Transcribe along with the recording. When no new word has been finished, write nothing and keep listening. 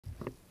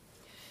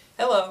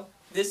Hello,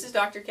 this is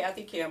Dr.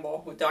 Kathy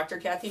Campbell with Dr.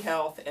 Kathy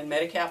Health and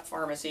Medicap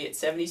Pharmacy at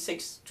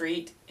 76th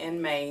Street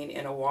in Maine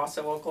in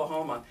Owasso,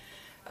 Oklahoma.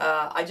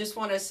 I just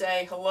want to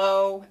say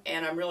hello,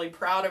 and I'm really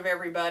proud of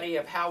everybody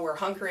of how we're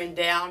hunkering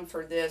down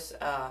for this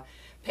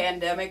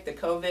pandemic, the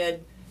COVID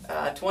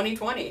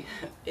 2020.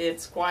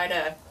 It's quite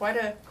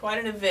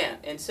an event,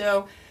 and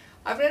so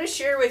I'm going to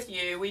share with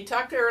you. We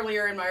talked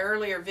earlier in my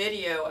earlier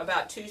video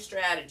about two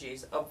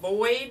strategies: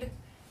 avoid,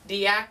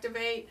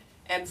 deactivate,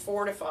 and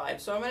fortify.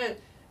 So I'm going to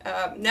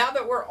now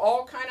that we're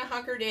all kind of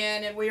hunkered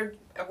in and we're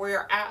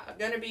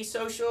going to be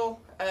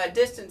social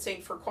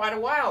distancing for quite a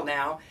while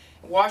now,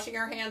 washing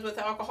our hands with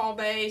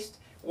alcohol-based,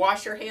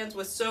 wash your hands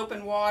with soap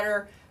and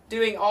water,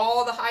 doing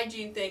all the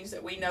hygiene things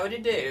that we know to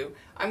do.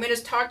 I'm going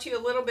to talk to you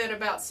a little bit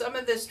about some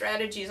of the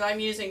strategies I'm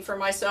using for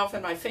myself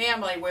and my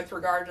family with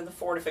regard to the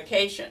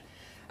fortification.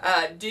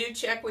 Do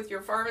check with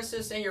your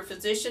pharmacist and your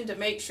physician to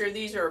make sure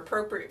these are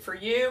appropriate for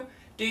you.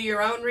 Do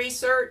your own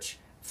research.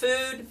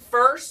 Food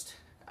first.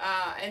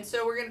 And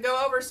so we're going to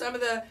go over some of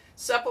the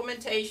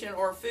supplementation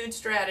or food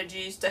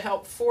strategies to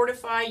help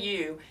fortify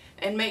you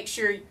and make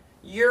sure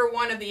you're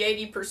one of the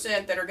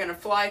 80% that are going to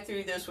fly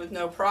through this with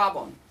no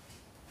problem.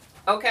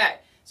 Okay,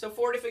 so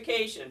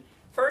fortification.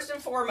 First and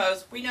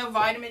foremost, we know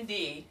vitamin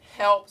D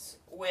helps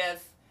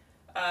with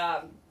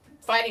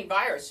fighting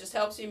virus, just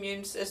helps the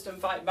immune system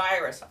fight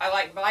virus. I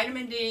like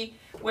vitamin D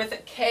with a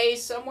K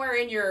somewhere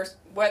in your,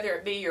 whether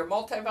it be your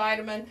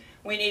multivitamin,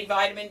 we need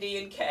vitamin D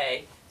and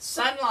K.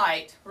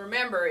 Sunlight,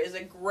 remember, is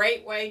a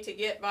great way to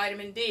get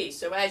vitamin D.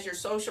 So as you're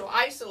social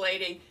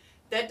isolating,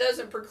 that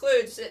doesn't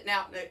preclude sitting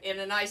out in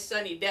a nice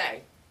sunny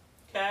day,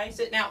 okay?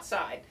 Sitting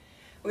outside.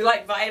 We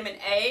like vitamin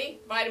A.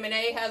 Vitamin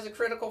A has a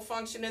critical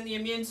function in the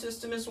immune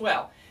system as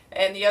well.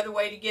 And the other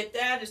way to get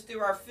that is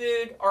through our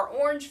food, our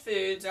orange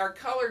foods, our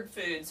colored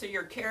foods. So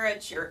your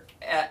carrots, your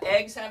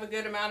eggs have a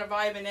good amount of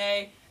vitamin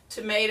A,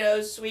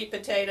 tomatoes, sweet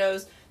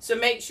potatoes. So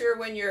make sure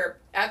when you're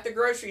at the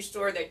grocery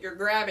store that you're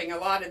grabbing a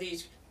lot of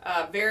these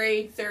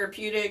very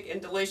therapeutic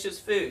and delicious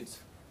foods.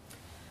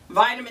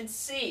 Vitamin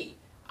C.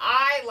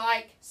 I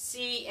like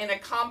C in a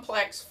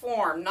complex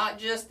form, not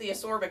just the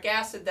ascorbic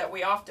acid that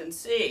we often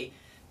see.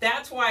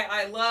 That's why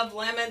I love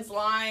lemons,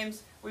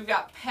 limes. We've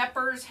got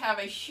peppers, have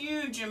a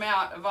huge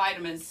amount of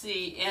vitamin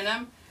C in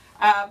them,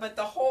 but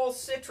the whole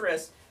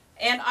citrus.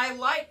 And I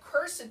like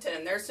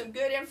quercetin. There's some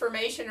good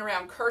information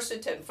around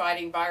quercetin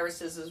fighting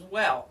viruses as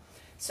well.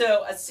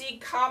 So a C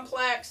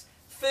complex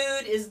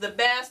food is the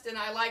best, and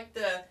I like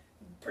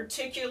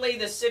particularly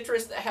the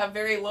citrus that have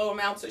very low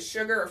amounts of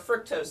sugar or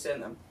fructose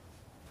in them.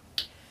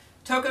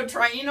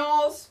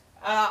 Tocotrienols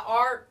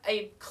are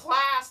a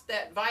class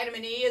that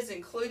vitamin E is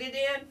included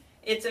in.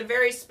 It's a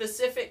very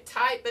specific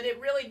type, but it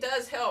really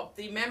does help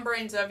the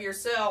membranes of your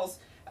cells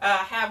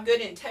have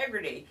good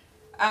integrity.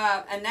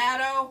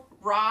 Annatto,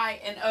 rye,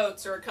 and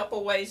oats are a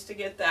couple ways to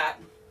get that.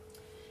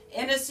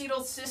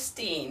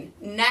 N-acetylcysteine,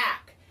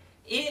 NAC.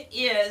 It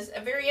is a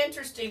very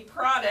interesting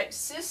product.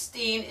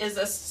 Cysteine is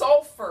a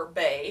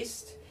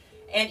sulfur-based,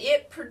 and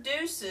it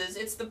produces,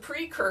 it's the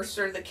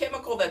precursor, the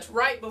chemical that's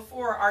right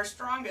before our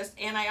strongest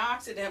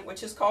antioxidant,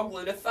 which is called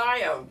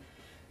glutathione.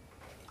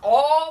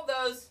 All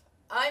those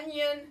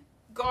onion,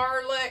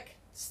 garlic,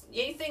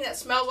 anything that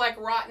smells like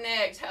rotten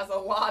eggs has a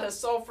lot of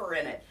sulfur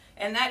in it.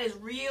 And that is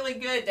really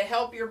good to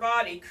help your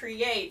body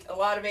create a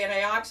lot of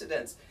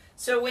antioxidants.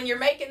 So when you're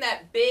making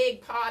that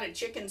big pot of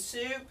chicken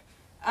soup,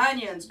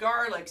 onions,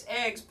 garlics,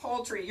 eggs,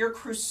 poultry, your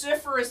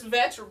cruciferous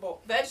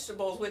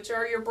vegetables, which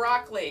are your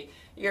broccoli,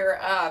 your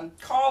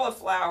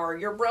cauliflower,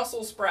 your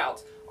Brussels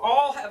sprouts,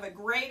 all have a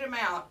great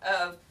amount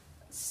of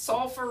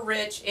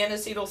sulfur-rich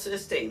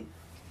N-acetylcysteine.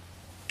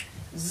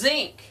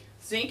 Zinc.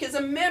 Zinc is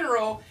a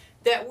mineral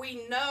that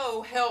we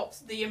know helps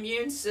the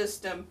immune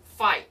system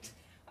fight.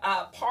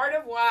 Part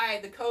of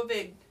why the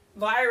COVID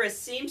virus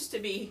seems to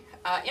be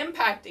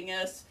impacting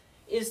us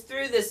is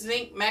through this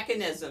zinc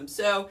mechanism.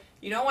 So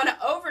you don't want to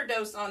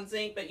overdose on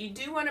zinc, but you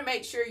do want to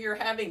make sure you're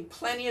having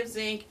plenty of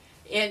zinc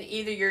in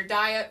either your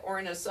diet or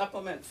in a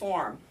supplement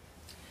form.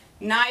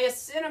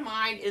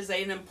 Niacinamide is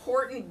an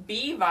important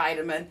B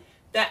vitamin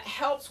that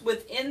helps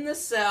within the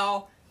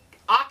cell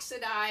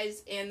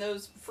oxidize, and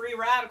those free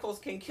radicals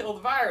can kill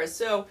the virus.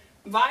 So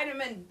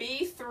vitamin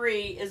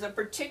B3 is a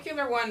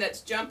particular one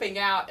that's jumping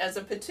out as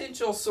a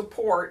potential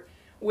support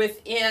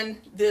within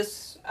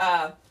this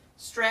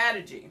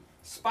strategy.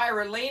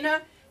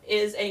 Spirulina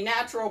is a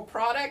natural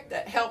product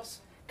that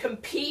helps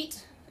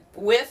compete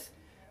with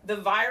the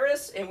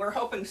virus, and we're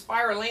hoping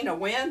spirulina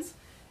wins.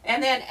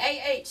 And then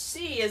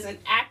AHC is an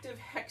active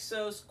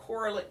hexose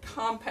correlate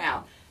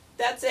compound.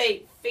 That's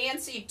a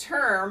fancy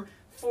term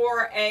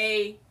for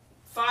a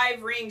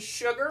 5-ring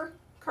sugar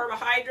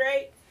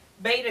carbohydrate.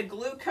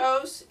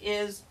 Beta-glucan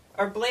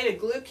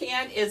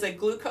is a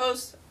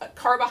glucose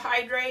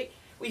carbohydrate.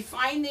 We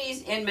find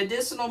these in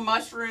medicinal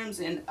mushrooms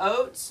and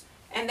oats,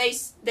 and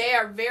they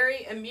are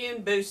very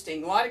immune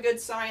boosting. A lot of good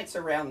science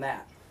around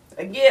that.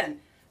 Again,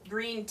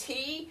 green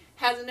tea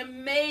has an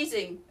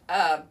amazing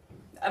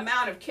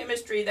amount of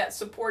chemistry that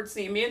supports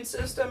the immune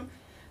system.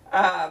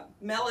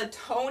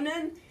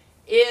 Melatonin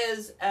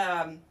is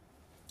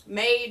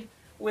made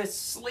with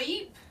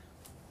sleep.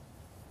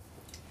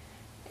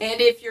 And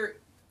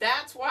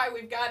that's why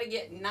we've got to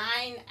get 8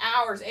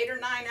 or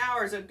 9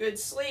 hours of good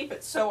sleep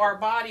so our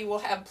body will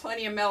have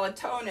plenty of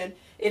melatonin.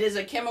 It is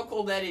a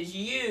chemical that is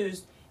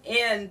used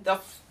in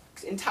the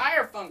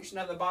entire function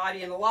of the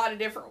body in a lot of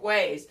different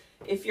ways.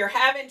 If you're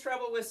having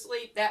trouble with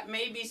sleep, that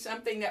may be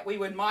something that we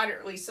would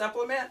moderately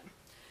supplement.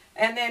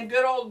 And then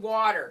good old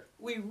water.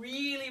 We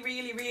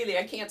really,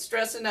 I can't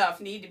stress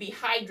enough, need to be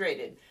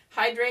hydrated.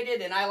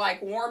 And I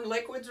like warm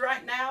liquids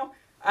right now.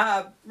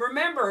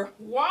 Remember,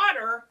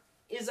 water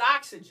is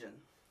oxygen,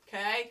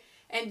 okay?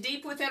 And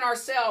deep within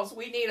ourselves,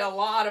 we need a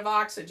lot of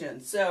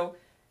oxygen. So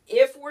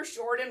if we're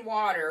short in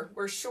water,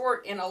 we're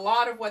short in a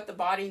lot of what the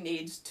body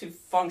needs to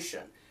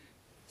function.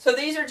 So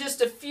these are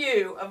just a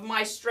few of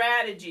my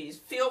strategies.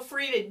 Feel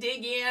free to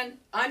dig in,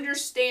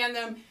 understand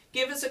them.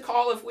 Give us a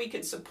call if we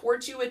can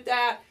support you with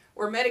that.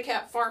 We're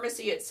Medicap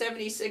Pharmacy at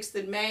 76th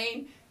and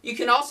Main. You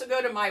can also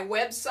go to my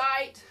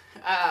website,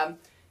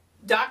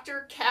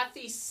 Dr.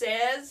 Kathy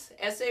Says,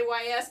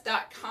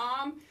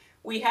 SAYS.com.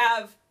 We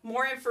have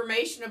more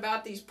information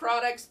about these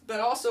products, but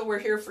also we're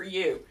here for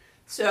you.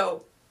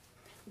 So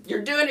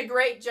you're doing a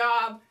great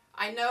job.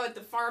 I know at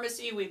the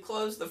pharmacy we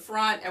closed the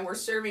front and we're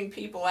serving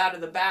people out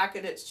of the back,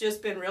 and it's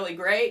just been really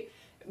great.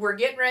 We're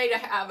getting ready to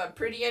have a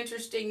pretty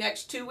interesting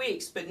next 2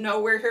 weeks, but no,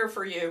 we're here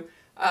for you.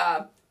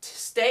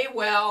 Stay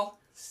well,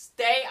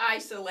 stay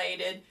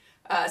isolated,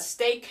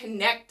 stay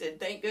connected.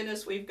 Thank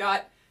goodness we've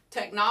got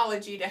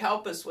technology to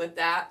help us with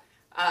that,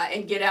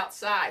 and get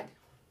outside.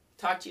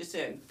 Talk to you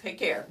soon. Take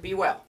care. Be well.